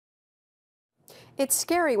It's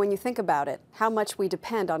scary when you think about it, how much we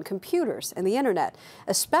depend on computers and the internet,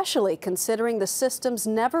 especially considering the system's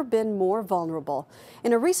never been more vulnerable.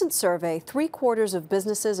 In a recent survey, 3/4 of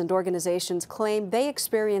businesses and organizations claim they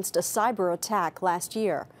experienced a cyber attack last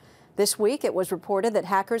year. This week, it was reported that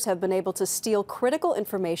hackers have been able to steal critical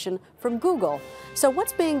information from Google. So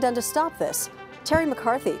what's being done to stop this? Terry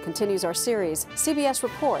McCarthy continues our series, CBS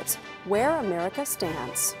Reports, Where America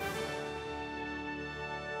Stands.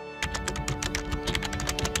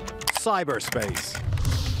 Cyberspace.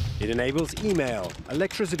 It enables email,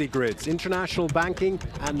 electricity grids, international banking,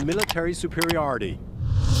 and military superiority.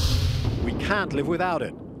 We can't live without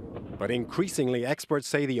it. But increasingly, experts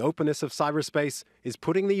say the openness of cyberspace is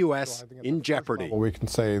putting the U.S. in jeopardy. Well, we can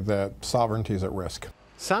say that sovereignty is at risk.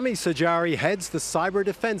 Sami Sajari heads the Cyber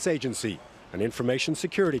Defense Agency, an information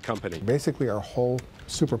security company. Basically, our whole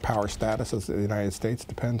superpower status as the United States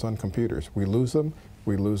depends on computers. We lose them,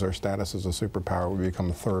 we lose our status as a superpower, we become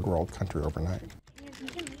a third world country overnight.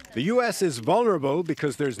 The U.S. is vulnerable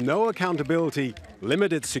because there's no accountability,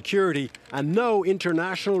 limited security, and no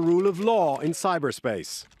international rule of law in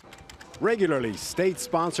cyberspace. Regularly,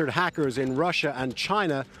 state-sponsored hackers in Russia and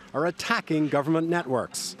China are attacking government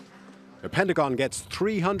networks. The Pentagon gets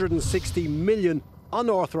 360 million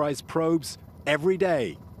unauthorized probes every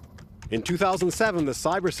day. In 2007, the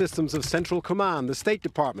cyber systems of Central Command, the State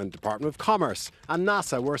Department, Department of Commerce, and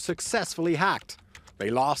NASA were successfully hacked.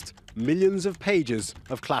 They lost millions of pages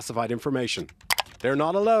of classified information. They're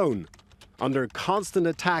not alone. Under constant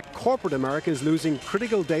attack, corporate America is losing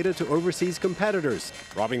critical data to overseas competitors,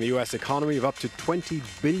 robbing the U.S. economy of up to $20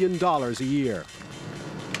 billion a year.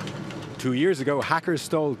 2 years ago, hackers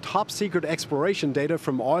stole top-secret exploration data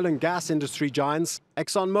from oil and gas industry giants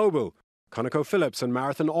ExxonMobil, ConocoPhillips, and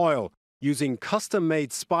Marathon Oil, using custom-made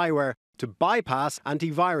spyware to bypass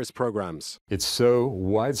antivirus programs. It's so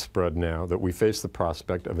widespread now that we face the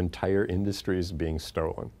prospect of entire industries being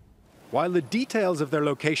stolen. While the details of their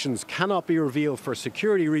locations cannot be revealed for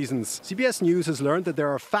security reasons, CBS News has learned that there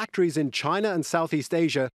are factories in China and Southeast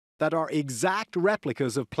Asia that are exact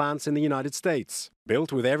replicas of plants in the United States,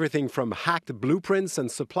 built with everything from hacked blueprints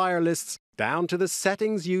and supplier lists down to the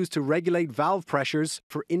settings used to regulate valve pressures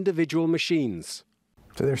for individual machines.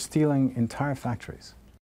 So they're stealing entire factories.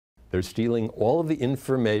 They're stealing all of the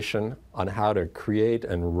information on how to create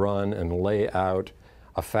and run and lay out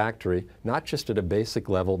a factory, not just at a basic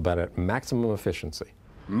level, but at maximum efficiency.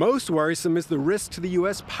 Most worrisome is the risk to the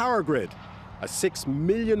U.S. power grid, a 6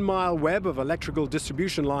 million-mile web of electrical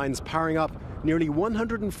distribution lines powering up nearly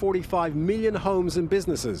 145 million homes and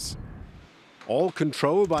businesses, all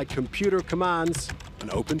controlled by computer commands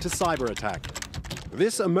and open to cyber attack.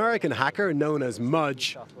 This American hacker, known as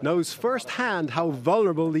Mudge, knows firsthand how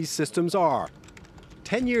vulnerable these systems are.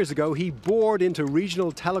 10 years ago, he bored into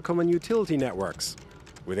regional telecom and utility networks.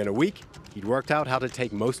 Within a week, he'd worked out how to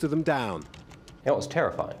take most of them down. It was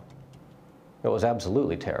terrifying. It was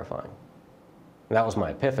absolutely terrifying. And that was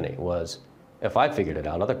my epiphany, was if I figured it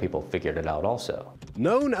out, other people figured it out also.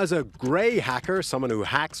 Known as a gray hacker, someone who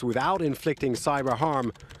hacks without inflicting cyber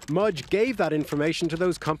harm, Mudge gave that information to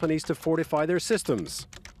those companies to fortify their systems.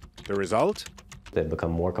 The result? They've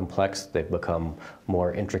become more complex, they've become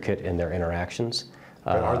more intricate in their interactions.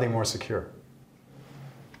 But are they more secure?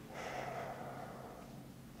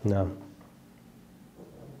 No.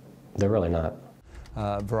 They're really not.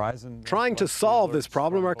 Verizon. Trying to solve this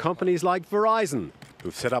problem are companies like Verizon,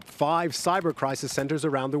 who've set up 5 cyber crisis centers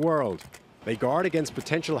around the world. They guard against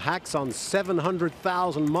potential hacks on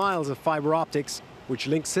 700,000 miles of fiber optics, which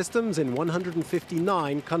link systems in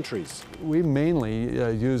 159 countries. We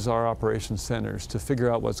mainly use our operations centers to figure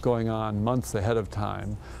out what's going on months ahead of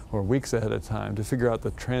time or weeks ahead of time to figure out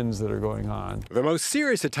the trends that are going on. The most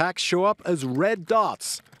serious attacks show up as red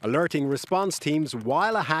dots, alerting response teams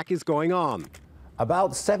while a hack is going on.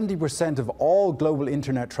 About 70% of all global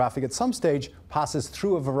internet traffic at some stage passes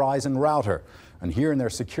through a Verizon router. And here in their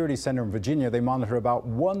security center in Virginia, they monitor about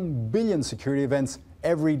 1 billion security events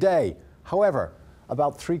every day. However,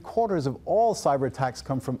 about 3/4 of all cyber attacks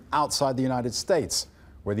come from outside the United States,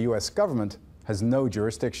 where the U.S. government has no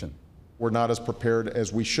jurisdiction. We're not as prepared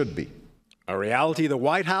as we should be. A reality the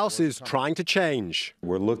White House is trying to change.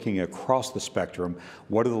 We're looking across the spectrum.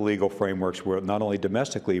 What are the legal frameworks, not only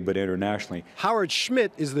domestically but internationally? Howard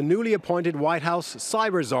Schmidt is the newly appointed White House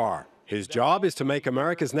cyber czar. His job is to make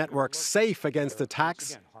America's networks safe against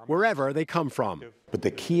attacks wherever they come from. But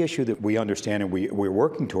the key issue that we understand and we're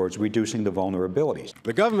working towards reducing the vulnerabilities.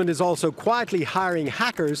 The government is also quietly hiring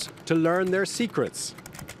hackers to learn their secrets.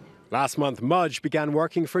 Last month, Mudge began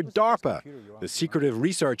working for DARPA, the secretive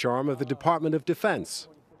research arm of the Department of Defense.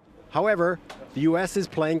 However, the U.S. is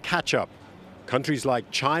playing catch-up. Countries like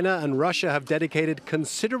China and Russia have dedicated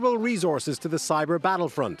considerable resources to the cyber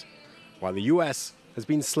battlefront, while the US has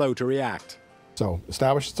been slow to react. So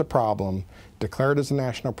establish it's a problem, declare it as a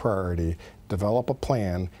national priority, develop a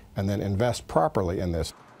plan, and then invest properly in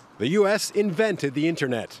this. The US invented the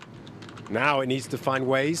internet. Now it needs to find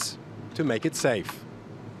ways to make it safe.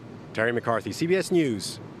 Terry McCarthy, CBS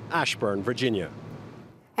News, Ashburn, Virginia.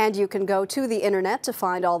 And you can go to the internet to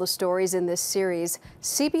find all the stories in this series,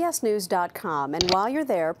 cbsnews.com. And while you're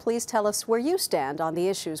there, please tell us where you stand on the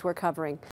issues we're covering.